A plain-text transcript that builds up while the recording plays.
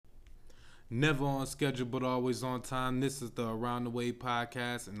Never on schedule, but always on time. This is the Around the Way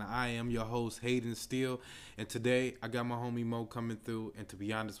podcast, and I am your host, Hayden Steele. And today, I got my homie Mo coming through. And to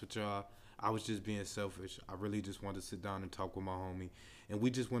be honest with y'all, I was just being selfish. I really just wanted to sit down and talk with my homie. And we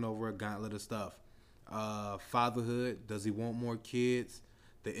just went over a gauntlet of stuff. Fatherhood, does he want more kids?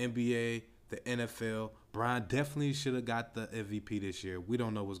 The NBA, the NFL. Brian definitely should have got the MVP this year. We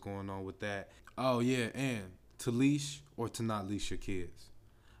don't know what's going on with that. Oh, yeah, and to leash or to not leash your kids.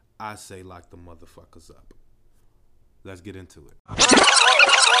 I say lock the motherfuckers up. Let's get into it.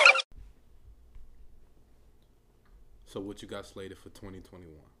 So what you got slated for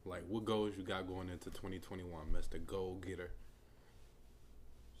 2021? Like, what goals you got going into 2021, Mr. Goal Getter?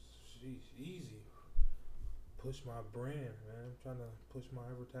 Sheesh, easy. Push my brand, man. I'm trying to push my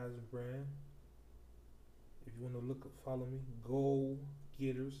advertising brand. If you want to follow me, Goal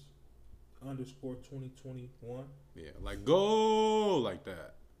Getters _ 2021. Yeah, like go like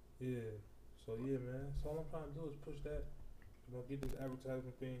that. Yeah. So yeah, man. So all I'm trying to do is push that. Get this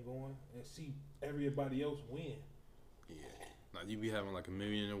advertisement thing going and see everybody else win. Yeah. Now you be having like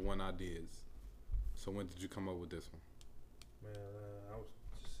 1,000,001 ideas. So when did you come up with this one? Man, I was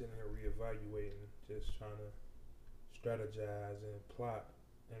just sitting here reevaluating, just trying to strategize and plot,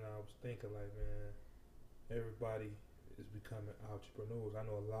 and I was thinking like, man, everybody is becoming entrepreneurs. I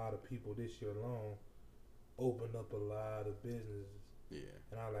know a lot of people this year alone opened up a lot of businesses. Yeah.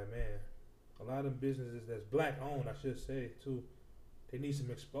 And I was like, man, a lot of businesses that's black owned, I should say too, they need some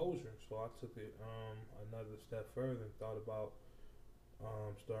exposure. So I took it another step further and thought about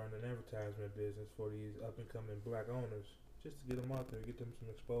starting an advertisement business for these up and coming black owners, just to get them out there, get them some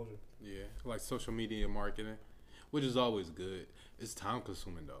exposure. Yeah, like social media marketing, which is always good. It's time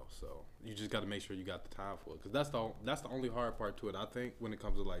consuming though, so you just got to make sure you got the time for it, because that's the only hard part to it. I think when it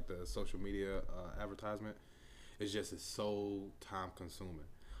comes to like the social media advertisement, it's so time consuming.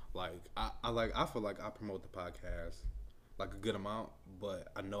 Like I feel like I promote the podcast like a good amount, but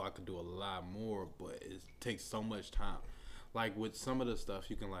I know I could do a lot more, but it takes so much time. Like with some of the stuff,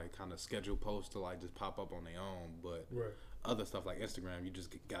 you can like kind of schedule posts to like just pop up on their own, but right. Other stuff like Instagram, you just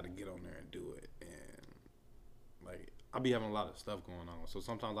got to get on there and do it. And like I be having a lot of stuff going on, so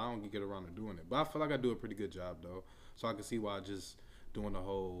sometimes I don't get around to doing it. But I feel like I do a pretty good job though, so I can see why just doing the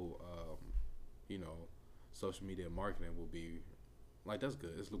whole, social media marketing will be like, that's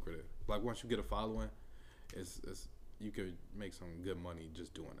good. It's lucrative. Like once you get a following, it's you could make some good money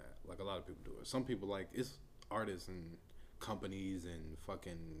just doing that. Like a lot of people do it. Some people, like, it's artists and companies and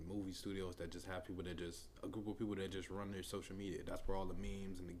fucking movie studios that just have people that just a group of people that just run their social media. That's where all the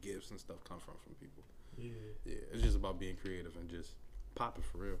memes and the gifs and stuff come from people. Yeah. Yeah. It's just about being creative and just popping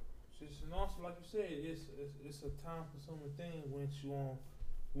for real. And also, like you said, it's a time consuming thing once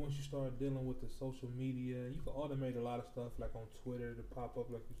you start dealing with the social media. You can automate a lot of stuff like on Twitter to pop up,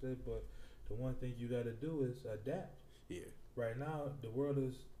 like you said, but the one thing you got to do is adapt. Yeah. Right now, the world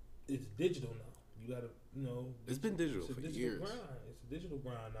it's digital now. You got to, it's been digital for years. It's a digital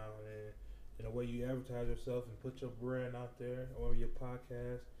grind now, and the way you advertise yourself and put your brand out there or your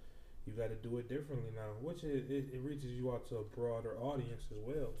podcast, you got to do it differently now, which it reaches you out to a broader audience as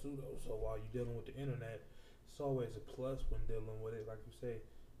well too, though. So while you're dealing with the internet, it's always a plus when dealing with it. Like you say,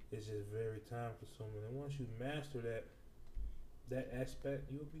 it's just very time consuming, and once you master that aspect,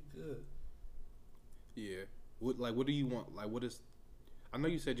 you'll be good. Yeah. What do you want? Like, what is? I know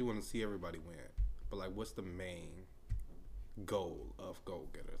you said you want to see everybody win, but like, what's the main goal of Goal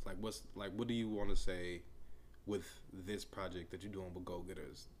Getters? Like, what do you want to say with this project that you're doing with Goal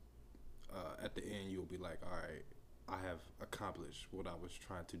Getters? At the end, you'll be like, all right, I have accomplished what I was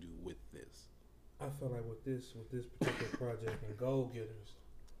trying to do with this. I feel like with this particular project and Goal Getters,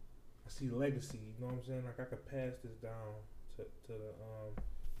 I see legacy. You know what I'm saying? Like I could pass this down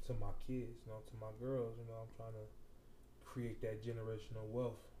to my kids, to my girls. I'm trying to create that generational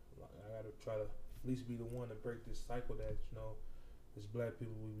wealth. Like I gotta try to at least be the one to break this cycle that as black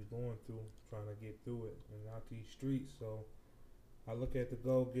people we be going through, trying to get through it and out these streets. So I look at the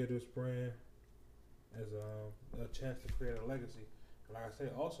Goal Getters brand as a chance to create a legacy. And like I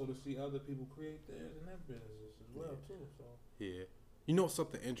said, also to see other people create theirs in their businesses as well too. So yeah. You know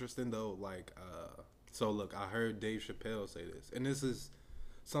something interesting though, like so look, I heard Dave Chappelle say this, and this is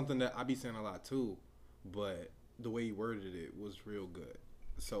something that I be saying a lot too, but the way he worded it was real good.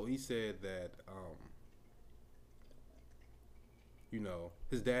 So he said that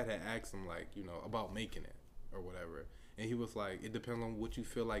his dad had asked him like, about making it or whatever, and he was like, it depends on what you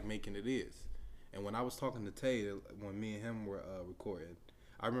feel like making it is. And when I was talking to Tay, when me and him were recording,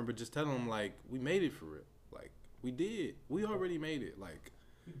 I remember just telling him like, we made it for real. Like we did. We already made it. Like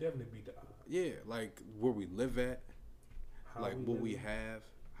we definitely beat the odds. Yeah, like where we live at, How like we what live. we have,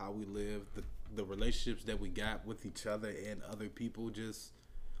 how we live, the relationships that we got with each other and other people. Just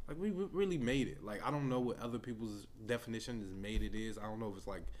like we really made it. Like I don't know what other people's definition is made it is. I don't know if it's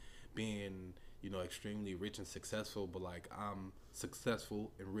like being extremely rich and successful, but like I'm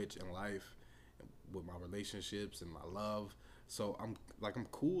successful and rich in life with my relationships and my love. So I'm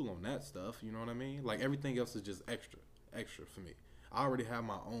cool on that stuff. You know what I mean? Like everything else is just extra for me. I already have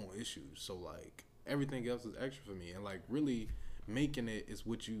my own issues, so like everything else is extra for me. And like really making it is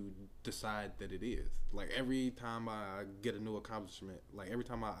what you decide that it is. Like every time I get a new accomplishment, like every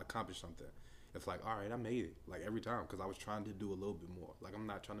time I accomplish something, it's like, all right, I made it. Like every time, because I was trying to do a little bit more. Like I'm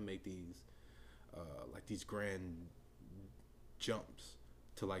not trying to make these grand jumps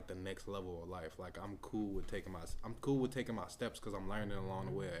to like the next level of life. Like I'm cool with taking my steps because I'm learning along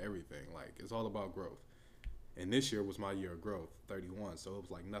the way of everything. Like it's all about growth. And this year was my year of growth, 31. So it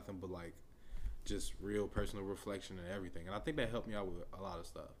was like nothing but like just real personal reflection and everything. And I think that helped me out with a lot of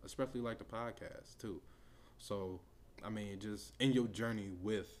stuff, especially like the podcast too. So I mean, just in your journey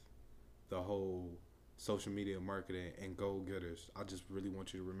with the whole social media marketing and goal getters, I just really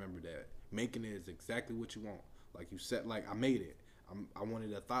want you to remember that making it is exactly what you want. Like you said, like I made it. I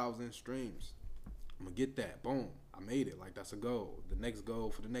wanted 1,000 streams. I'm gonna get that. Boom. I made it. Like that's a goal. The next goal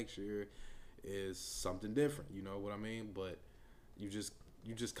for the next year is something different. You know what I mean? But you just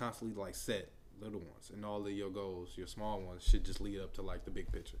constantly like set little ones, and all of your goals, your small ones, should just lead up to like the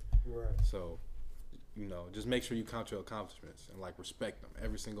big picture. Right. So, just make sure you count your accomplishments and like respect them,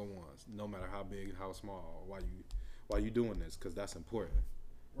 every single one, no matter how big, how small, or why you doing this, because that's important.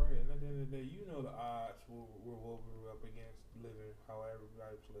 Right, and at the end of the day, the odds were what we were up against living how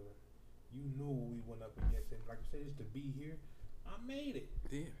everybody was living. You knew what we went up against, and like you said, just to be here, I made it.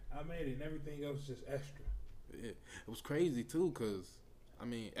 Yeah. I made it, and everything else is just extra. Yeah. It was crazy, too, because, I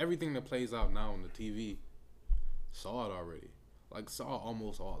mean, everything that plays out now on the TV, saw it already. Like, saw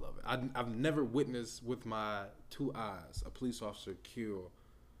almost all of it. I've never witnessed with my 2 eyes a police officer kill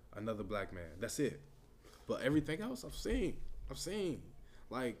another black man. That's it. But everything else I've seen.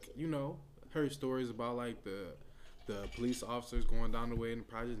 Like, heard stories about like the police officers going down the way in the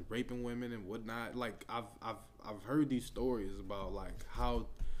projects, raping women and whatnot. Like I've heard these stories about like how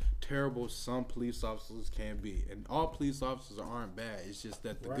terrible some police officers can be, and all police officers aren't bad. It's just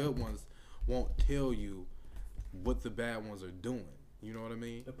that the good ones won't tell you what the bad ones are doing. You know what I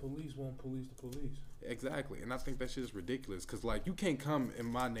mean? The police won't police the police. Exactly, and I think that shit is ridiculous. Cause like you can't come in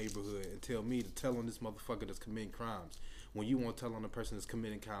my neighborhood and tell me to tell on this motherfucker that's committing crimes when you won't tell on the person that's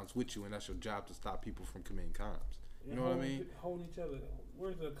committing crimes with you, and that's your job to stop people from committing crimes. You know what I mean? Holding each other.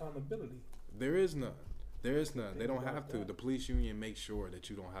 Where's the accountability? There is none. They don't have to. The police union makes sure that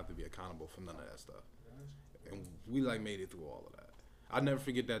you don't have to be accountable for none of that stuff. And we like made it through all of that. I'll never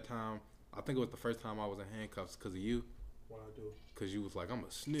forget that time. I think it was the first time I was in handcuffs because of you. What I do? Because you was like, I'm a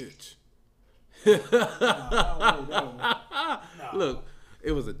snitch. Nah. Look,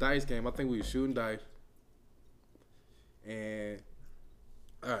 it was a dice game. I think we were shooting dice. And,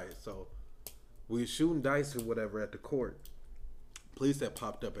 alright, so we were shooting dice or whatever at the court. Police that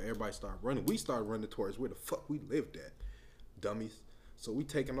popped up and everybody started running. We started running towards where the fuck we lived at. Dummies. So we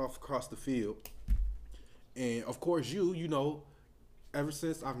taking off across the field. And, of course, ever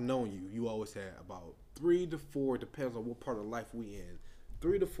since I've known you, you always had about 3 to 4, depends on what part of life we in,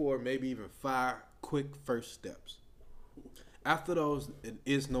 3 to 4, maybe even 5 quick first steps. After those, it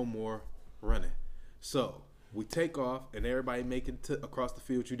is no more running. So we take off, and everybody make it across the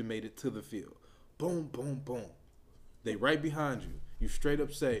field. You done made it to the field. Boom, boom, boom. They right behind you. You straight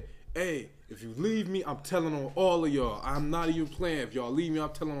up say, hey, if you leave me, I'm telling on all of y'all. I'm not even playing. If y'all leave me,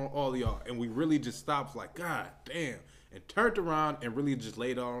 I'm telling on all of y'all. And we really just stopped like, God damn. And turned around and really just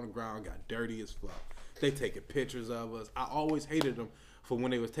laid out on the ground, got dirty as fuck. They taking pictures of us. I always hated them for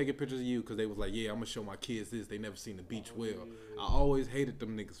when they was taking pictures of you because they was like, yeah, I'm going to show my kids this. They never seen the beach well. Yeah. I always hated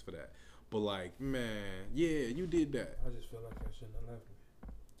them niggas for that. But like, man, yeah, you did that. I just feel like I shouldn't have left me.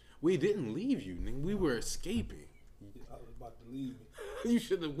 We didn't leave you, nigga. We were escaping. I was about to leave me. You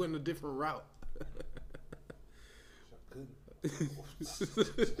should have went a different route. I couldn't.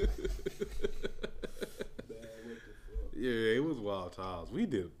 Yeah, it was wild times. We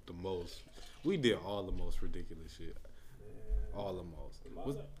did the most. We did all the most ridiculous shit. Man. All the most.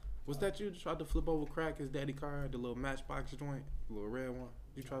 Was that you tried to flip over crack his daddy car, the little Matchbox joint, the little red one?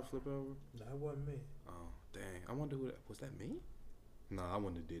 You tried to flip it over? No, that wasn't me. Oh, dang. I wonder who that was. That me? No, I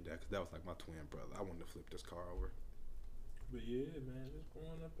wouldn't have did that because that was like my twin brother. I wouldn't have flipped this car over. But yeah, man, just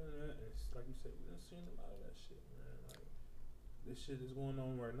growing up in that, it's like you said, we done seen a lot of that shit, man. Like, this shit is going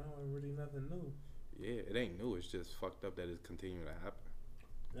on right now and really nothing new. Yeah, it ain't new. It's just fucked up that it's continuing to happen.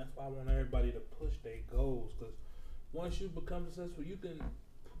 That's why I want everybody to push their goals, because once you become successful, you can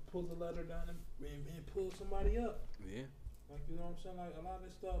pull the ladder down and pull somebody up. Yeah. Like, you know what I'm saying? Like, a lot of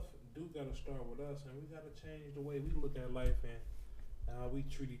this stuff do gotta start with us, and we gotta change the way we look at life and how we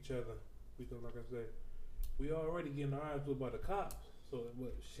treat each other. Because, like I said, we already getting our eyes put by the cops. So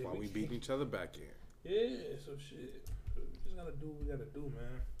what shit? While we beating each other back in. Yeah. So shit. We just gotta do what we gotta do,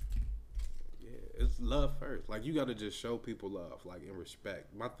 man. Yeah, it's love first. Like, you gotta just show people love, like, and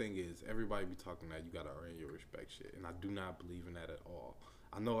respect. My thing is, everybody be talking that you gotta earn your respect shit, and I do not believe in that at all.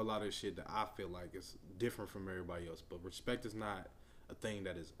 I know a lot of shit that I feel like is different from everybody else, but respect is not a thing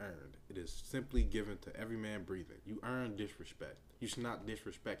that is earned. It is simply given to every man breathing. You earn disrespect. You should not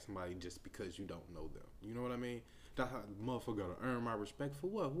disrespect somebody just because you don't know them. You know what I mean? That's how motherfucker gotta earn my respect for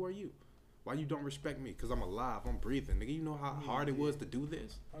what? Who are you? Why you don't respect me? Because I'm alive. I'm breathing. Nigga, you know how hard it was to do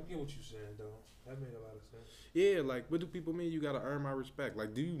this? I get what you're saying, though. That made a lot of sense. Yeah, like, what do people mean you got to earn my respect?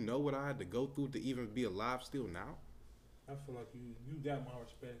 Like, do you know what I had to go through to even be alive still now? I feel like you got my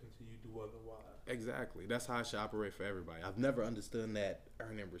respect until you do otherwise. Exactly. That's how I should operate for everybody. I've never understood that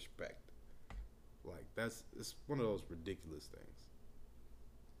earning respect. Like, it's one of those ridiculous things.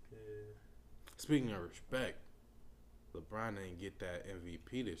 Yeah. Speaking of respect, LeBron didn't get that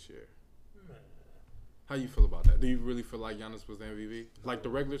MVP this year. Man. How you feel about that? Do you really feel like Giannis was the MVP? Like the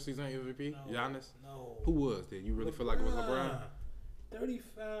regular season MVP? No, Giannis? No. Who was then? You really feel like it was LeBron?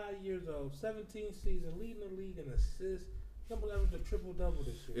 35 years old, 17 season, leading the league in assists. Somebody averaged a triple-double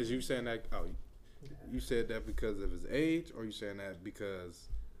this year. Is you saying that? Oh, you said that because of his age, or you saying that because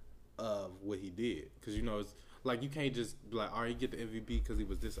of what he did? Because you know, it's like you can't just be like, all right, he get the MVP because he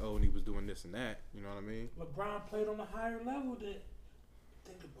was this old and he was doing this and that. You know what I mean? LeBron played on a higher level than.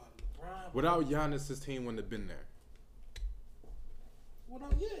 Think about it, LeBron. Without Giannis, his team wouldn't have been there. Well, no,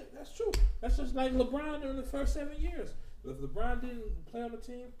 yeah, that's true. That's just like LeBron in the first 7 years. If LeBron didn't play on the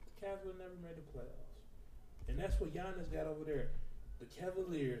team, the Cavs would never made the playoffs. And that's what Giannis got over there. The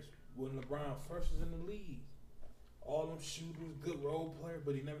Cavaliers, when LeBron first was in the league, all them shooters, good role player,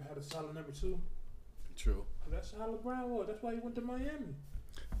 but he never had a solid number two. True. So that's how LeBron was. That's why he went to Miami.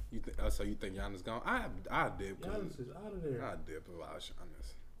 So you think Giannis gone? I did. Giannis is out of there. I did without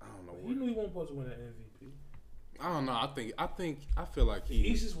Giannis. I don't know. He knew he wasn't supposed to win that MVP. I don't know. I feel like he. The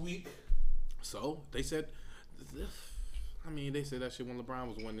East is weak. So they said. They said that shit when LeBron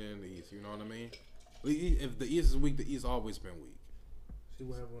was winning in the East. You know what I mean? If the East is weak, the East always been weak. See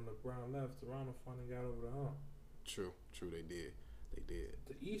what happened when LeBron left? Toronto finally got over the hump. True. They did.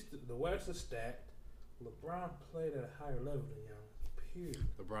 The East, the West is stacked. LeBron played at a higher level than Giannis. Period.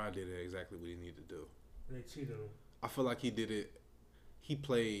 LeBron did exactly what he needed to do. And they cheated him. I feel like he did it. He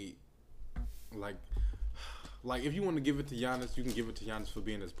played like if you want to give it to Giannis, you can give it to Giannis for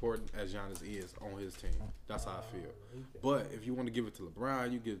being as important as Giannis is on his team. That's how I feel. But if you want to give it to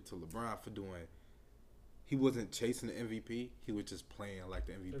LeBron, you give it to LeBron for doing. He wasn't chasing the MVP. He was just playing like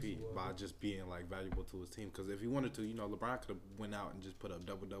the MVP by just being like valuable to his team. Because if he wanted to, LeBron could have went out and just put up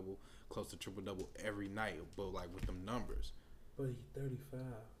double, close to triple every night, but like with them numbers. But he's 35.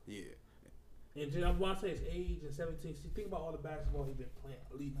 Yeah. And just, I want to say his age and 17. See, think about all the basketball he's been playing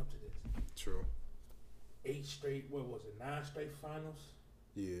leading up to this. True. 9 straight finals?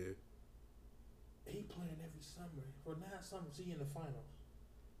 Yeah. He playing every summer. For 9 summers, he in the finals.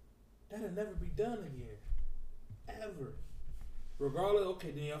 That'll never be done again. Ever. Regardless,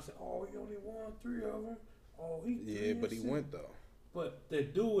 okay, then y'all say, oh, he only won 3 of them. Oh, he Yeah, but he went, though. But to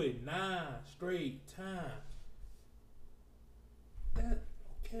do it 9 straight times. That,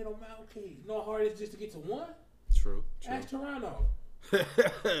 okay, no matter, okay. You know how hard it is just to get to 1? True. Ask Toronto.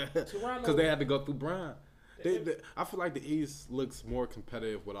 Because they had to go through Bron. I feel like the East looks more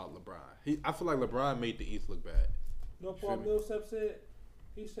competitive without LeBron. I feel like LeBron made the East look bad. You know what Paul Millsap said?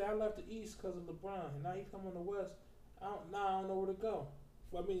 He said, I left the East because of LeBron. And now he come on the West. I don't know where to go.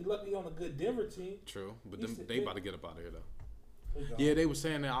 Well, I mean, luckily on a good Denver team. True. But they about to get up out of here, though. Yeah, they were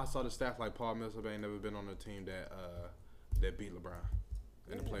saying that. I saw the stats like Paul Millsap ain't never been on a team that beat LeBron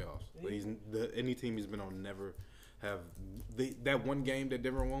in the playoffs. But any team he's been on never have that one game that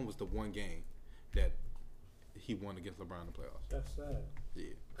Denver won was the one game that he won against LeBron in the playoffs. That's sad. Yeah.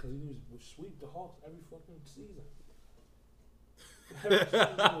 Because he would sweep the Hawks every fucking season.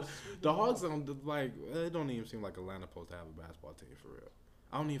 The Hawks don't it don't even seem like Atlanta supposed to have a basketball team for real.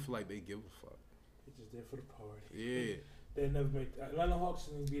 I don't even feel like they give a fuck. They're just there for the party. Yeah. They never make Atlanta Hawks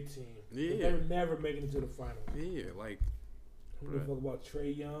didn't be a team. Yeah. They never making it to the finals. Yeah, like I don't give a fuck about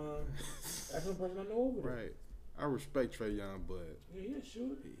Trae Young. That's the person I know over there. Right. I respect Trae Young, but yeah, he a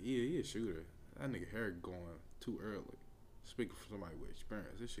shooter. Yeah, he a shooter. That nigga hair going too early. Speaking for somebody with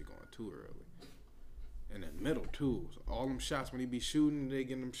experience, this shit going too early. And then middle too. So all them shots when he be shooting, they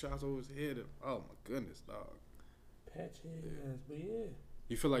getting them shots over his head. Oh my goodness, dog. Patch head ass, but yeah.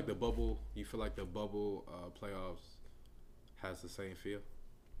 You feel like the bubble? You feel like the bubble playoffs has the same feel?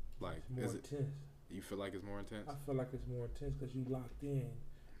 Like, It's more is it? intense. You feel like it's more intense? I feel like it's more intense because you locked in.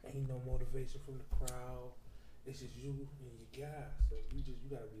 Ain't no motivation from the crowd. It's just you and your guys. So you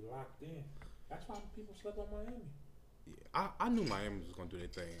gotta be locked in. That's why people slept on Miami. Yeah, I knew Miami was gonna do their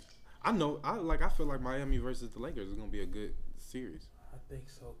thing. I feel like Miami versus the Lakers is gonna be a good series. I think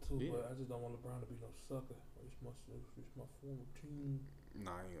so too, Yeah. but I just don't want LeBron to be no sucker. It's my former team.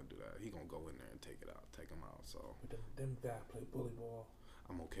 Nah, he ain't gonna do that. He gonna go in there and take him out. So But them guys play bully ball.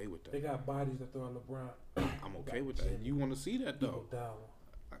 I'm okay with that. They got bodies that throw at LeBron. I'm okay with that. You want to see that though,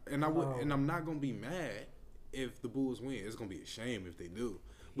 and I'm not gonna be mad if the Bulls win. It's gonna be a shame if they do.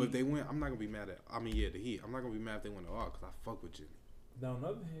 But if they win, I'm not gonna be mad at. I mean, yeah, the Heat. I'm not gonna be mad if they win at all because I fuck with Jimmy. Now on the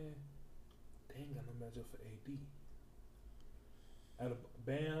other hand, they ain't got no matchup for AD.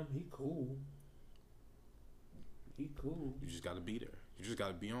 Bam, he cool. He cool. You just gotta be there. You just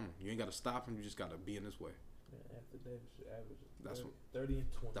gotta be on him. You ain't gotta stop him. You just gotta be in his way. Man, Anthony Davis should average 30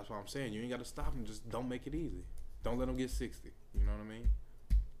 and 20. That's what I'm saying. You ain't gotta stop him. Just don't make it easy. Don't let him get 60. You know what I mean?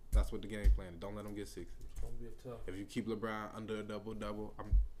 That's what the game plan. Don't let him get 60. It's gonna be a tough. If you keep LeBron under a double-double,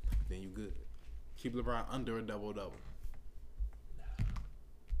 then you good. Keep LeBron under a double-double.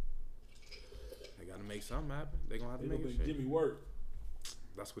 They gotta make something happen. They gonna have to make it shape. Jimmy work.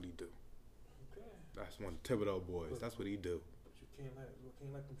 That's what he do. Okay. That's one of Thibodeau boys. That's what he do. But you can't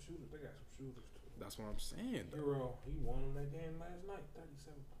let them shooters. They got some shooters too. That's what I'm saying. Hero, he won in that game last night,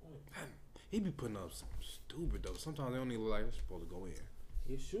 37 points. Man, he be putting up something stupid though. Sometimes they don't even look like they're supposed to go in.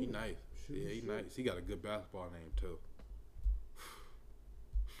 He's shooting. He nice. He nice. He got a good basketball name too.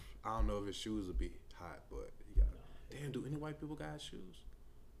 I don't know if his shoes will be hot, but he got. Damn, do any white people got shoes?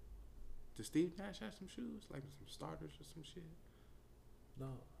 Does Steve Nash have some shoes, like some starters or some shit? No.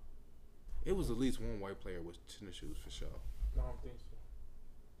 It was at least one white player with tennis shoes for sure. No, I don't think so.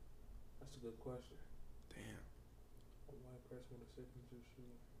 That's a good question. Damn. A white person with a signature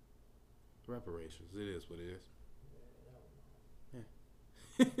shoe. Reparations. It is what it is. Yeah,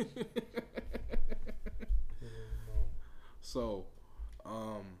 I don't know. So,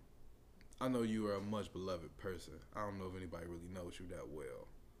 I know you are a much beloved person. I don't know if anybody really knows you that well,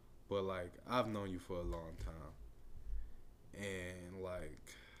 but like I've known you for a long time, and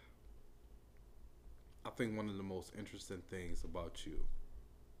like I think one of the most interesting things about you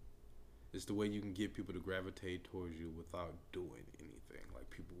is the way you can get people to gravitate towards you without doing anything. Like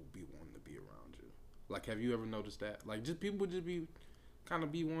people will be wanting to be around you. Like, have you ever noticed that? Like, just people just be kind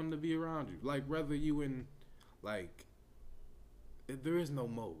of be wanting to be around you. Like, whether you in like. There is no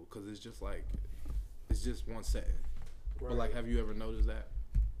mode because it's just like it's just one setting. Right. But like, have you ever noticed that?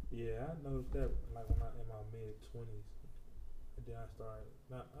 Yeah, I noticed that like when I in my mid-20s, and then I started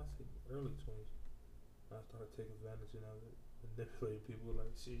early 20s. I started taking advantage of it, manipulating people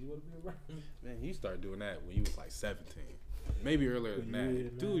like, shit, you want to be around me? Man, you started doing that when you was like 17, maybe earlier than that.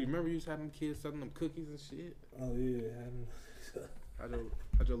 Man. Dude, you remember you used to have them kids selling them cookies and shit? Oh yeah,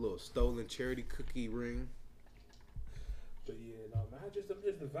 had your little stolen charity cookie ring. But yeah, no, man, I'm just the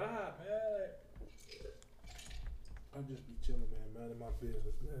vibe, man. I just be chilling, man, in my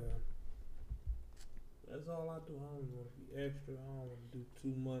business, man. That's all I do. I don't want to be extra. I don't want to do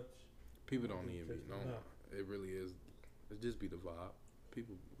too much. People don't even be no. It really is. It just be the vibe.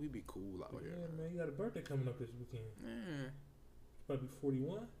 People, we be cool out here. Yeah, man, you got a birthday coming up this weekend. Yeah. Probably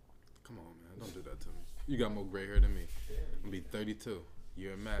 41. Come on, man, don't do that to me. You got more gray hair than me. I'm gonna be 32.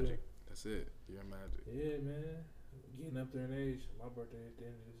 You're in magic. Shit. That's it. You're in magic. Yeah, man. Getting up there in age. My birthday at the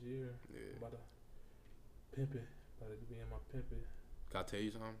end of this year. Yeah. About to pimping. About to be in my pimping. Can I tell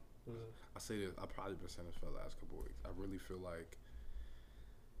you something? I say this. I've probably been saying this for the last couple of weeks. I really feel like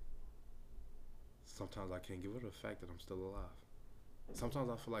sometimes I can't get rid of the fact that I'm still alive. Sometimes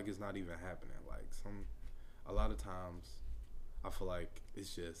I feel like it's not even happening. Like a lot of times, I feel like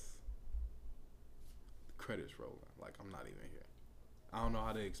it's just the credits rolling. Like I'm not even here. I don't know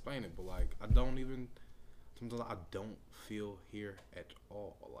how to explain it, but like sometimes I don't feel here at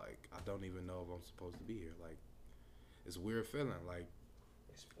all. Like I don't even know if I'm supposed to be here. Like it's a weird feeling. Like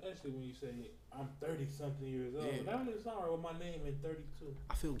especially when you say I'm 30-something years old. Yeah. That is all right with my name in 32.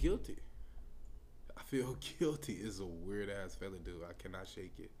 I feel guilty. It's a weird ass feeling, dude. I cannot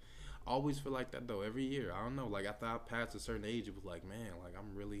shake it. I always feel like that though. Every year, I don't know. Like after I passed a certain age, it was like, man, like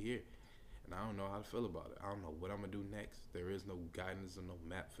I'm really here, and I don't know how to feel about it. I don't know what I'm gonna do next. There is no guidance or no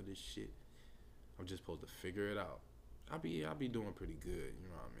map for this shit. I'm just supposed to figure it out. I'll be doing pretty good, you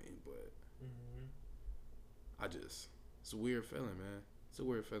know what I mean? But it's a weird feeling, man. It's a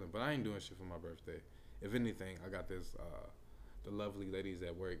weird feeling. But I ain't doing shit for my birthday. If anything, I got this. The lovely ladies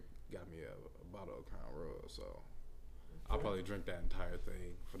at work got me a bottle of Crown Royal, so I'll probably drink that entire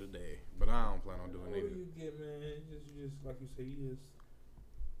thing for the day, but I don't plan on doing What do it. you get, man? You just like you say, you just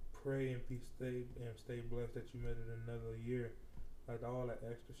pray and stay blessed that you made it another year. Like all that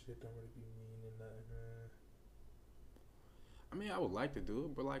extra shit don't really be meaning nothing, man. I mean, I would like to do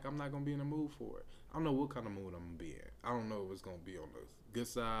it, but like I'm not gonna be in the mood for it. I don't know what kind of mood I'm gonna be in. I don't know if it's gonna be on the good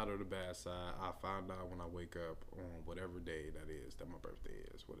side or the bad side. I'll find out when I wake up on whatever day that is that my birthday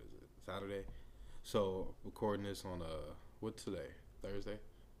is. What is it? Saturday. So recording this on what today? Thursday.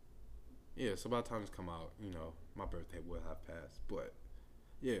 Yeah, so by the time it's come out, my birthday will have passed. But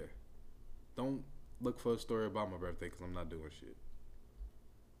yeah, don't look for a story about my birthday because I'm not doing shit.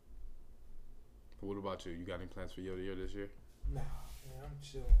 But what about you? You got any plans for your year this year? Nah, man, I'm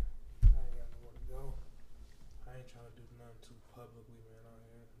chilling. I ain't got nowhere to go. I ain't trying to do nothing too publicly, man, out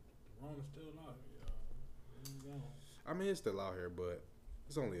here. The Rona's still out here, y'all. I mean, it's still out here, but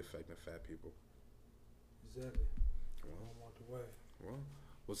it's only affecting fat people. Exactly. Well, I'm out the way. Well,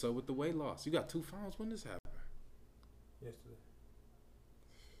 what's up with the weight loss? You got 2 phones. When this happened? Yesterday.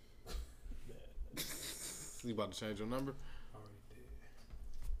 You about to change your number? I already did.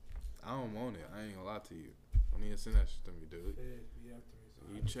 I don't want it. I ain't gonna lie to you. Don't even send that shit to me, dude. Be after me.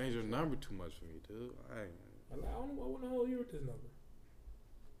 So You change your number too much for me, dude. I don't know what the whole year with this number.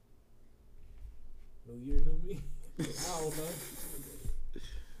 New year, new me. I don't know.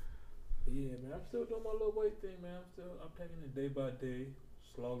 But yeah, man, I'm still doing my little weight thing, man. I'm taking it day by day,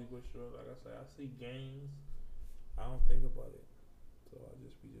 slowly but sure. Like I say, I see gains. I don't think about it, so I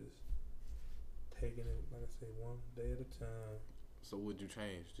just be taking it, like I say, one day at a time. So what'd you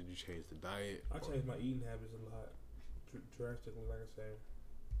change? Did you change the diet? I changed my eating habits a lot, drastically. Like I say,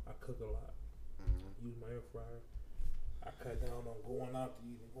 I cook a lot. Use my air fryer. I cut down on going out to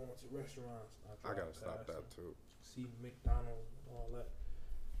eat and going to restaurants. I gotta stop that too. See McDonald's and all that.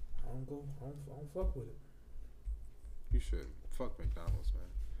 I don't fuck with it. You shouldn't. Fuck McDonald's, man.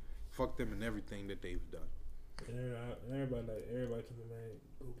 Fuck them and everything that they've done. And everybody told me, man,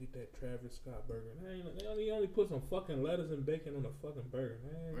 go get that Travis Scott burger. They only put some fucking lettuce and bacon on a fucking burger,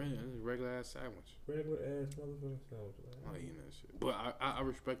 man. Man, it's a regular ass sandwich. Regular ass motherfucking sandwich, man. I'm not eating that shit. But I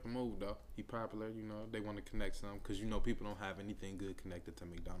respect the move though. He popular, they want to connect some because people don't have anything good connected to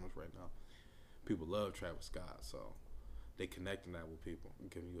McDonald's right now. People love Travis Scott, so they connecting that with people.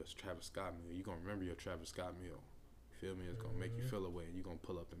 Giving you a Travis Scott meal, you gonna remember your Travis Scott meal. You feel me? It's gonna make you feel away, and you gonna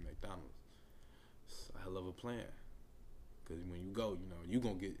pull up in McDonald's. It's a hell of a plan. Cause when you go, you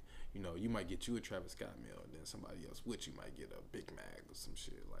gonna get, you might get you a Travis Scott meal, and then somebody else with you might get a Big Mac or some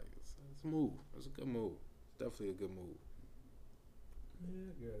shit. Like it's a move. It's a good move. It's definitely a good move.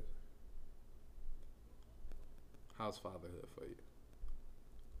 Yeah, I guess. How's fatherhood for you?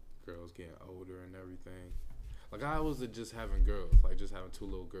 Girls getting older and everything. Like I was just having girls, like just having 2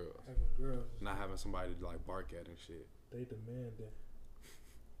 little girls. Having girls. Not having somebody to like bark at and shit. They demanding.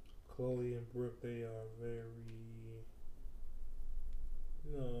 Chloe and Brooke, they are very,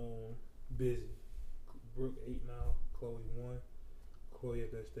 busy. Brooke 8 now, Chloe 1. Chloe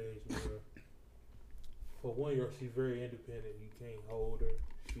at that stage where, for 1 year, she's very independent. You can't hold her.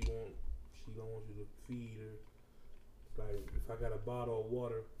 She don't want you to feed her. It's like if I got a bottle of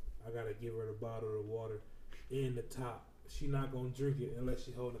water, I gotta give her the bottle of water in the top. She not gonna drink it unless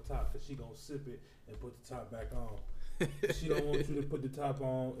she hold the top, cause she gonna sip it and put the top back on. She don't want you to put the top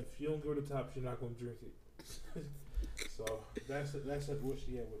on. If you don't give her the top, she's not gonna drink it. So that's where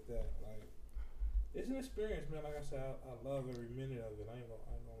she at with that. Like, it's an experience, man. Like I said, I love every minute of it. I ain't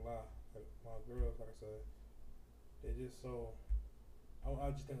gonna lie. Like my girls, like I said, they just so.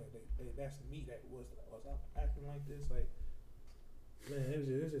 I just think like that's me. That was I acting like this. Like, man,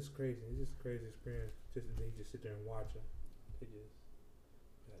 it's just crazy. It's just a crazy experience. Just to just sit there and watch them. They just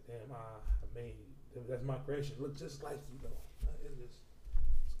like, damn, I made. That's my creation. Look just like you, though. It's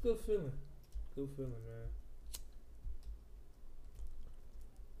a good feeling. Good feeling, man.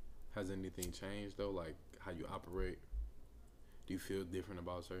 Has anything changed though? Like how you operate? Do you feel different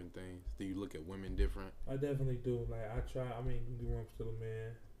about certain things? Do you look at women different? I definitely do. Like I try. I mean, I'm still a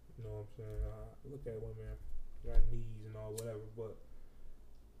man. You know what I'm saying? I look at women, got needs and all whatever, but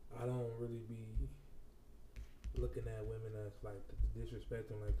I don't really be looking at women as like disrespect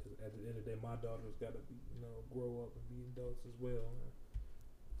them. Like, cause at the end of the day, my daughters gotta be, grow up and be adults as well. And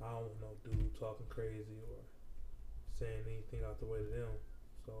I don't want no dude talking crazy or saying anything out the way to them.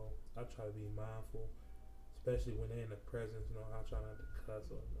 So I try to be mindful, especially when they're in the presence. I try not to cuss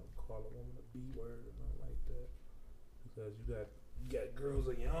or call a woman a B word or nothing like that, because you got girls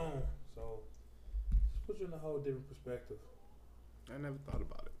of your own. So just put you in a whole different perspective. I never thought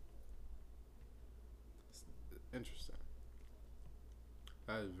about it. It's interesting.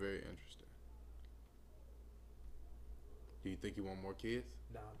 That is very interesting. Do you think you want more kids?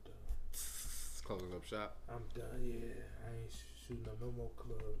 Nah, I'm done. Closing up shop. I'm done. Yeah, I ain't shooting up no more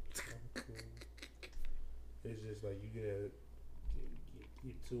clubs. I'm cool. It's just like you get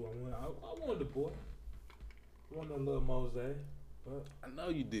two. I wanted the boy. I wanted a little Mose, but I know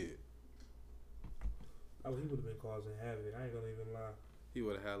you did. he would have been causing havoc. I ain't gonna even lie. He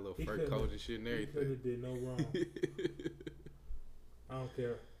would have had a little fur coat and shit and everything. He could have did no wrong. I don't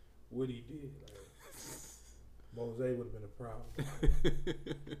care what he did. Like, Mose would have been a problem.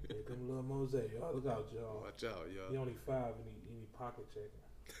 Here come little Mose. Y'all look out, y'all. Watch out, y'all. He only 5 and he pocket checking.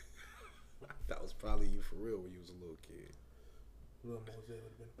 That was probably you for real when you was a little kid. Little Mose would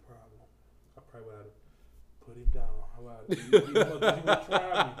have been a problem. I probably would have put him down. How about you would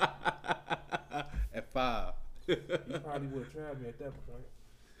try me. At 5. You probably would have tried me at that point.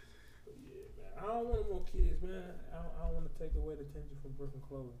 But yeah, man. I don't want no more kids, man. I don't want to take away the attention from Brooklyn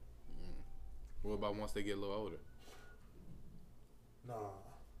Clothing. What about once they get a little older? Nah.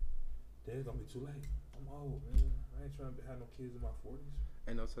 Then it's gonna be too late. I'm old, man. I ain't trying to have no kids in my 40s.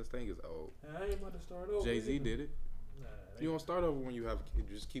 Ain't no such thing as old. And I ain't about to start over. Jay-Z did it. Nah, You don't start over when you have a kid.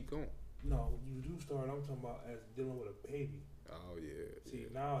 You just keep going. No, you do start. I'm talking about as dealing with a baby. Oh, yeah. See,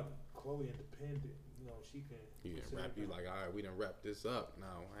 now Chloe independent. You know, she can. You didn't wrap. You like, all right, we done wrap this up.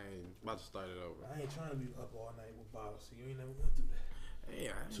 No, I ain't about to start it over. I ain't trying to be up all night with bottles. So you ain't never went through that.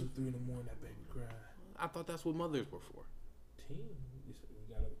 Yeah. 2, 3 in the morning, that baby crying. I thought that's what mothers were for. Team. We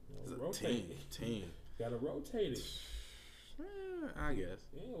gotta rotate it. Team. Gotta rotate it. I guess.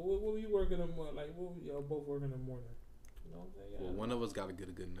 Yeah. What were you working in the morning? Like, what were y'all both working in the morning? You know what I'm saying? Well, one of us got to get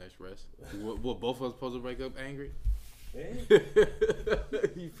a good night's rest. What both of us supposed to wake up angry? Yeah.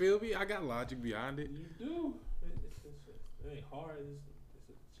 You feel me? I got logic behind it. You do. It ain't hard. It's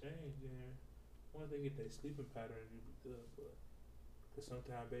a change in here. Once they get their sleeping pattern, you be good. But cause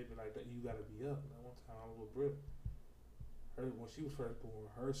sometimes, baby, like that, you gotta be up. Like one time I was with Britt. When she was first born,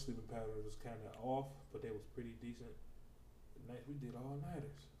 her sleeping pattern was kind of off, but they was pretty decent. The night we did all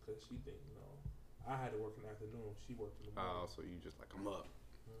nighters, cause she think, I had to work in the afternoon. She worked in the morning. Oh, so you just like, I'm up.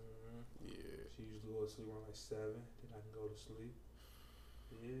 Mm-hmm. Yeah. She used to go to sleep around like 7. Then I can go to sleep.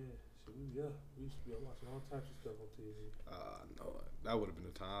 Yeah. So we used to be watching all types of stuff on TV. No, that would have been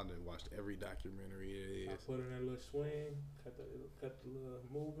the time to watch every documentary it I is. put her in that little swing, cut the little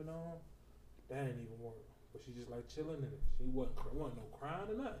moving on. That ain't even work. But she just like chilling in it. She wasn't no crying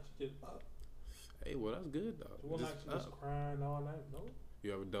or nothing. She just up. Hey, well, that's good though. She wasn't like she was crying all night. No.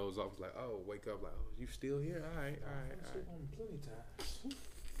 You ever doze off like, oh, wake up like, oh, you still here? All right. I sleep on plenty times.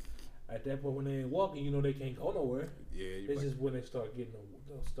 At that point when they ain't walking, they can't go nowhere. Yeah. It's just when they start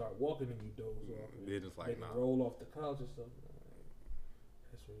they'll start walking and you doze off. Then it's like, they can nah. roll off the couch or something.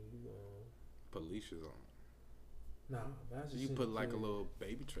 That's when you Put leashes on. Nah, man. You put like a little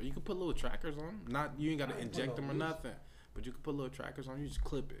baby tray. You can put little trackers on them. You ain't got to inject them or nothing. But you can put little trackers on. You just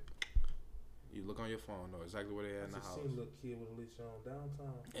clip it. You look on your phone, know exactly where they at in the house. I seen a little kid with a leash on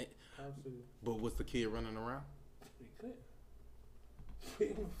downtown. But was the kid running around? He couldn't. He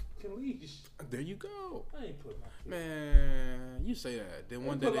can leash. There you go. I ain't put my kid. Man, you say that. Then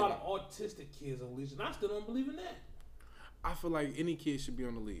one day put a lot of autistic kids on leashes, and I still don't believe in that. I feel like any kid should be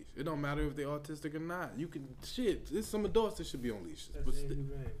on the leash. It don't matter if they're autistic or not. You can there's some adults that should be on leashes. That's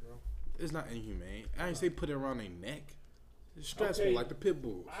inhumane, bro. It's not inhumane. I ain't say put it around their neck. It's stressful like the pit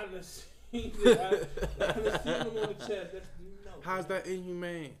bulls. I done seen them on the chest. How's that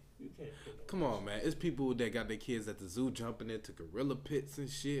inhumane? You can't put no Come on, man. It's people that got their kids at the zoo jumping into gorilla pits and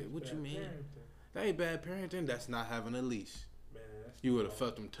shit. What you mean? Parenting. That ain't bad parenting. That's not having a leash. Man, you would have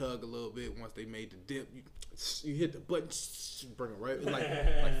felt them tug a little bit once they made the dip. You hit the button, bring it right. It's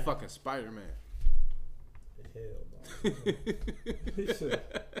like fucking Spider-Man. Hell no.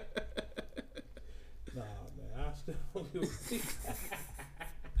 Nah, man. I still don't give a fuck.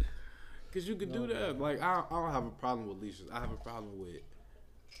 Cause you could do that. Like I don't have a problem with leashes. I have a problem with.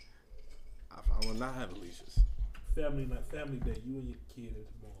 I will not have leashes. Family day. You and your kid at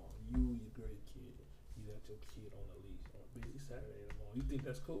the mall. You and your great kid. You got your kid on a leash on a busy Saturday at the mall. You think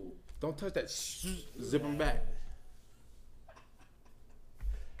that's cool? Don't touch that. Zip them back.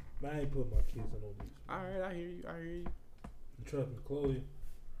 Man, I ain't put my kids on no leash. All right, I hear you. Trust me, Chloe.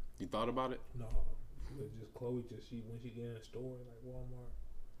 You thought about it? No, just Chloe. When she get in a store like Walmart,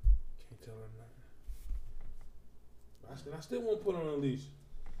 can't tell her nothing. I still won't put on a leash.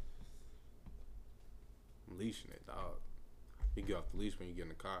 I'm leashing it, dog. You get off the leash when you get in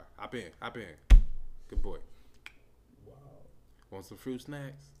the car. Hop in. Good boy. Wow. Want some fruit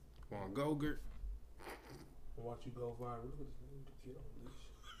snacks? Want Go-Gurt? I watch you go viral. Look at this nigga with the kid on the leash.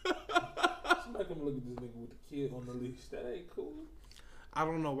 Somebody come look at this nigga with the kid on the leash. That ain't cool. I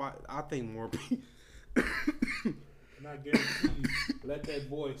don't know why. I think more people. And I guarantee you, let that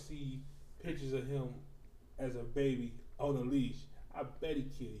boy see pictures of him as a baby on a leash. I bet he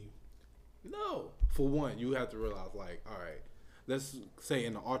kill you. No. For one, you have to realize, like, all right, let's say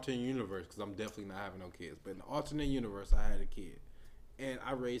in the alternate universe, because I'm definitely not having no kids, but in the alternate universe, I had a kid. And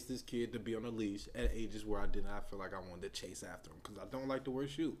I raised this kid to be on a leash at ages where I did not feel like I wanted to chase after him because I don't like to wear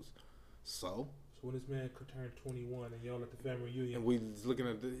shoes. So when this man could turn 21 and y'all at the family reunion. And we was looking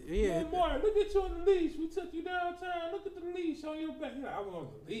at the, yeah. Mark, look at you on the leash. We took you downtown. Look at the leash on your back. I was on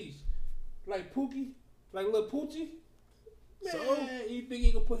the leash. Like Pookie? Like little Poochie? Man, so, you think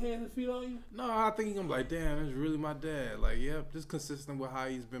he gonna put hands and feet on you? No, I think he gonna be like, damn, that's really my dad. Like, yep, this consistent with how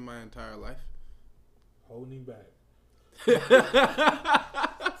he's been my entire life. Holding him back.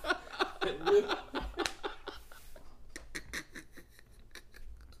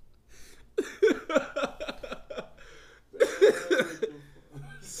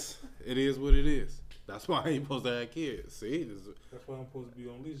 It is what it is. That's why I ain't supposed to have kids. See, that's why I'm supposed to be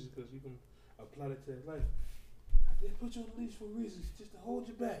on leashes, because you can apply it to life. They put you on the leash for reasons, just to hold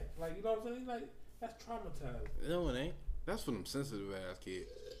you back. Like, you know what I'm saying? Like, that's traumatizing. No, it ain't. That's for them sensitive ass kids.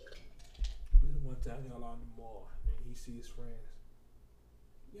 One time y'all on the mall and he see his friends.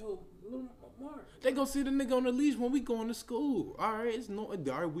 Yo, little Mark. They gonna see the nigga on the leash when we going to school. All right, it's no. All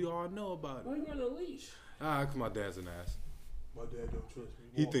right, we all know about it. Why you on the leash? Cause my dad's an ass. My dad don't trust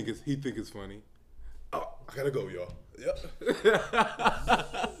me. He think it's funny. Oh, I gotta go, y'all. Yep.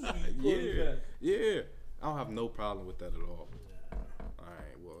 Yeah. I don't have no problem with that at all. Nah. All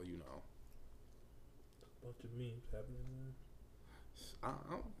right, well, you know. Bunch of memes happening, man.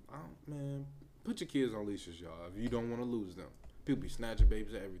 Man, put your kids on leashes, y'all. If you don't want to lose them, people be snatching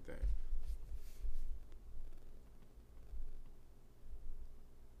babies at everything.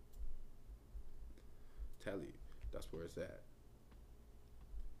 Tell you, that's where it's at.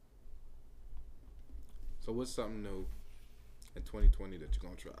 So what's something new in 2020 that you're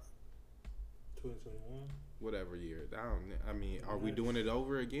gonna try? 2021. Whatever year. I mean, are we doing it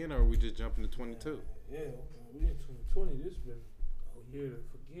over again, or are we just jumping to 22? Yeah, we in 2020. This has been a year to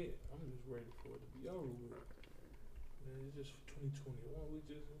forget. I'm just ready for it to be over with. Man, it's just 2021.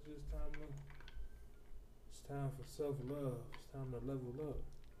 It's time for self-love. It's time to level up.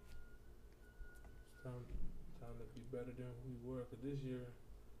 It's time to be better than we were. Cause this year.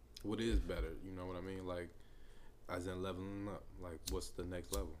 What is better? You know what I mean? Like, as in leveling up. Like, what's the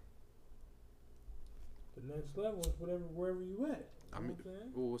next level? The next level is wherever you at. You know what I'm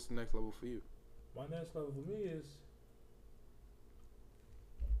saying? Well, what's the next level for you? My next level for me is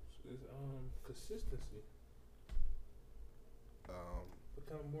consistency.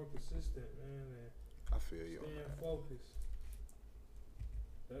 Become more consistent, man, and I feel you. Staying focused.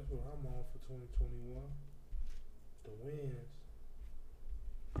 That's what I'm on for 2021. The wins.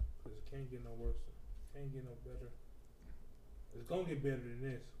 Cause it can't get no worse. Can't get no better. It's gonna get better than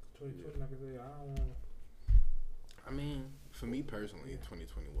this. 2020, like I say, I don't wanna. I mean, for me personally,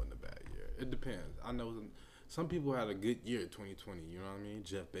 2020 wasn't a bad year. It depends. I know some people had a good year 2020, you know what I mean?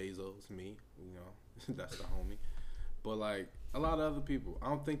 Jeff Bezos, me, you know, that's the homie. But, like, a lot of other people, I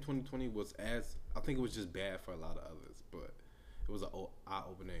don't think 2020 was I think it was just bad for a lot of others. But it was an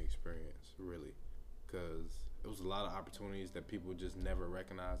eye-opening experience, really. Because it was a lot of opportunities that people just never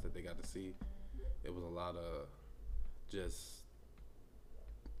recognized that they got to see. It was a lot of just,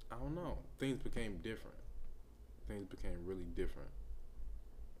 I don't know, things became different. Things became really different,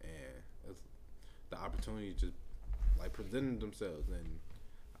 and the opportunities just like presented themselves. And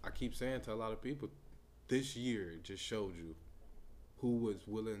I keep saying to a lot of people, this year just showed you who was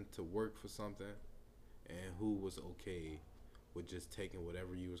willing to work for something and who was okay with just taking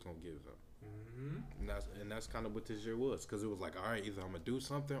whatever you was gonna give them. Mm-hmm. And that's kind of what this year was, because it was like, all right, either I'm gonna do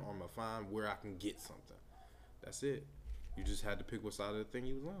something or I'm gonna find where I can get something. That's it. You just had to pick what side of the thing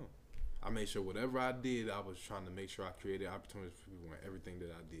you was on. I made sure whatever I did, I was trying to make sure I created opportunities for people in everything that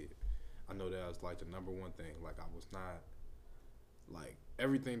I did. I know that was like the number one thing. Like, I was not, like,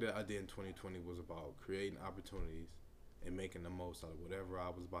 everything that I did in 2020 was about creating opportunities and making the most out of whatever I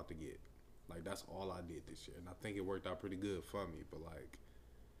was about to get. Like, that's all I did this year. And I think it worked out pretty good for me. But, like,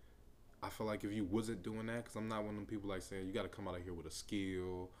 I feel like if you wasn't doing that, because I'm not one of them people like saying you got to come out of here with a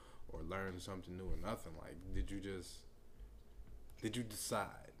skill or learn something new or nothing. Like, did you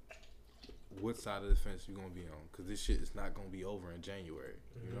decide what side of the fence you gonna be on? Because this shit is not gonna be over in January.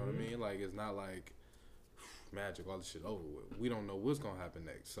 You know what I mean? Like, it's not like magic, all this shit over with. We don't know what's gonna happen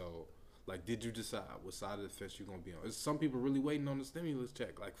next. So, like, did you decide what side of the fence you gonna be on? It's some people really waiting on the stimulus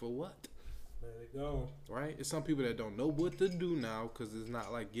check. Like, for what? Let it go. Right? It's some people that don't know what to do now, because it's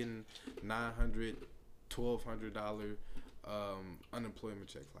not like getting $900, $1,200 unemployment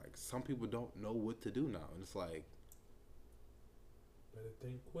checks. Like, some people don't know what to do now, and it's like, Better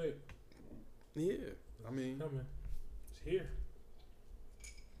think quick. Yeah, It's I mean, coming. It's here.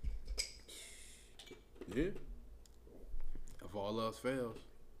 yeah. If all else fails,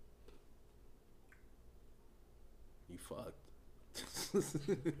 you fucked. Ain't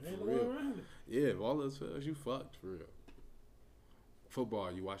For no way real. around it. Yeah, if all else fails, you fucked for real.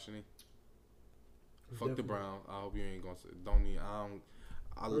 Football, you watching it? Fuck the Definitely. Browns. I hope you ain't gonna say. Don't need. I don't.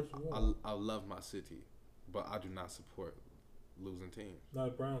 First of all, I love my city, but I do not support losing teams. not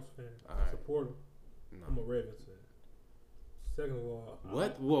a Browns fan. All I right. support them. I'm a No. Ravens fan. Second of all,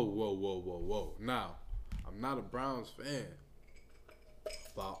 What? Whoa. Now, I'm not a Browns fan,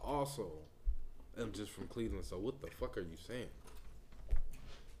 but I also am just from Cleveland. So what the fuck are you saying?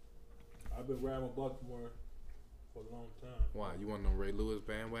 I've been riding with Baltimore for a long time. Why? You want them Ray Lewis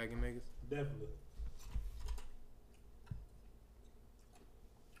bandwagon niggas? Definitely.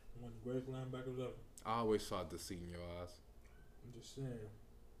 One of the greatest linebackers ever. I always saw deceit in your eyes. I'm just saying.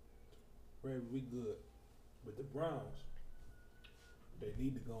 Ravens, we good. But the Browns, they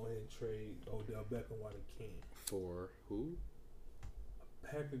need to go ahead and trade Odell Beckham while they can. For who? A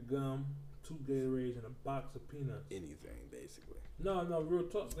pack of gum, 2 Gatorades, and a box of peanuts. Anything, basically. No, real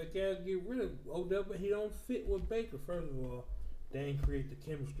talk. They gotta get rid of Odell, but he don't fit with Baker. First of all, they ain't create the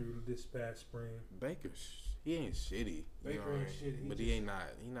chemistry this past spring. Baker, he ain't shitty. Baker you know what I ain't mean? shitty. But he ain't not.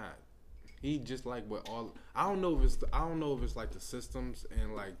 He not. He just like what all. I don't know if it's like the systems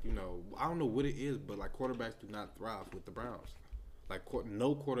and like I don't know what it is, but like quarterbacks do not thrive with the Browns. Like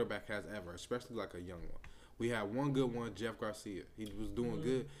no quarterback has ever, especially like a young one. We had one good one, Jeff Garcia. He was doing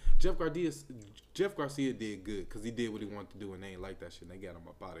good. Jeff Garcia did good because he did what he wanted to do, and they ain't like that shit. And they got him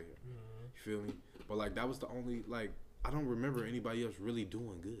up out of here. You feel me? But like that was the only like I don't remember anybody else really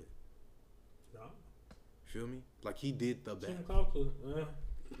doing good. No. Feel me? Like he did the best. Tim Coughlin,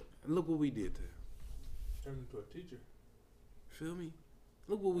 And look what we did to him. turned into a teacher. Feel me?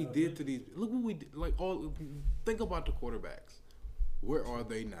 Look what we did to these. Look what we did. Like all. Think about the quarterbacks. Where are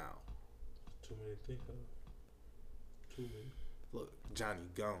they now? Too many to think of. Too many. Look, Johnny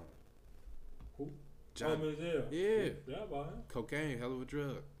gone. Who? Johnny. Manziel. Yeah. Yeah, about him. Cocaine, hell of a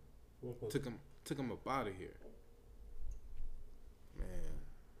drug. What was Took him up out of here. Man,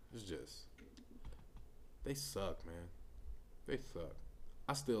 it's just they suck, man. They suck.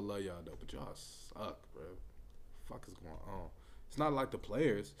 I still love y'all though, but y'all suck, bro. Fuck is going on? It's not like the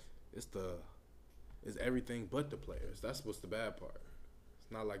players. It's everything but the players. That's what's the bad part.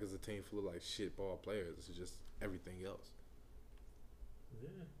 It's not like it's a team full of like shit ball players. It's just everything else. Yeah.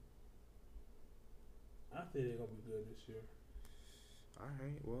 I think they're gonna be good this year. All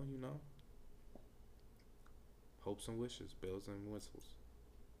right. Well, hopes and wishes, bells and whistles.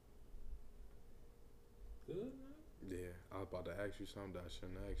 Good, man. Yeah, I was about to ask you something that I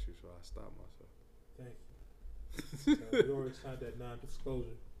shouldn't ask you, so I stopped myself. Thank you. You already signed that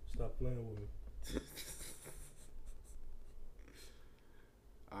non-disclosure. Stop playing with me.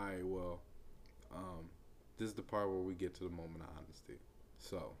 All right, well, this is the part where we get to the moment of honesty.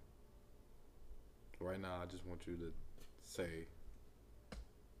 So, right now, I just want you to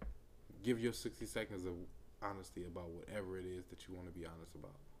give your 60 seconds of honesty about whatever it is that you want to be honest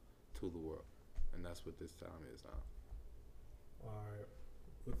about to the world. And that's what this time is now. Alright.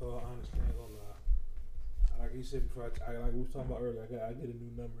 With all honesty, I ain't gonna lie. Like you said before, like we was talking about earlier, I get a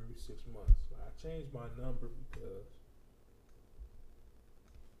new number every 6 months. I changed my number because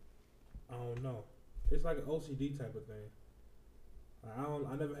I don't know. It's like an OCD type of thing.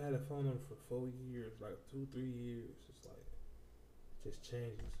 I never had a phone number for 4 years, like 2-3 years. It's like it just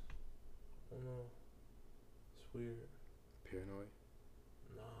changes. I don't know. It's weird. Paranoid?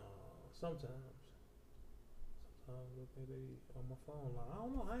 No, sometimes. Look at they on my phone. Like, I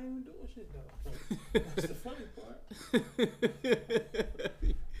don't know. I ain't even doing shit though. That's the funny part.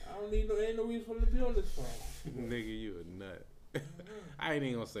 I don't need ain't no reason for me to be on this phone. Nigga, you a nut. I ain't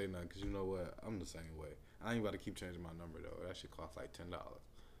even gonna say nothing because you know what? I'm the same way. I ain't about to keep changing my number though. That shit costs like $10.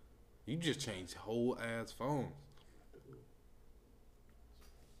 You just changed whole ass phones.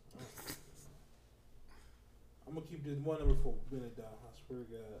 I'm gonna keep this one number for a minute, dog. I swear to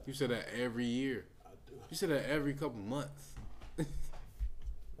God. You said that every year. I do. You said that every couple months.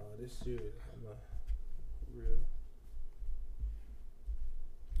 This year, I'm not real.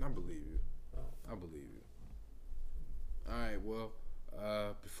 I believe you. I believe you. All right, well,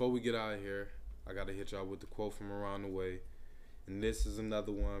 before we get out of here, I got to hit y'all with the quote from Around the Way. And this is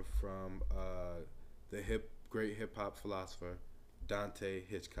another one from the great hip-hop philosopher, Dante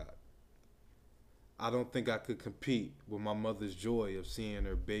Hitchcock. I don't think I could compete with my mother's joy of seeing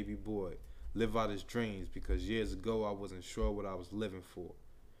her baby boy live out his dreams because years ago I wasn't sure what I was living for.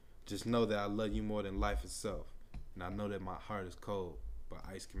 Just know that I love you more than life itself. And I know that my heart is cold, but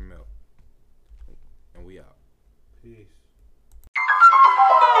ice can melt. And we out. Peace.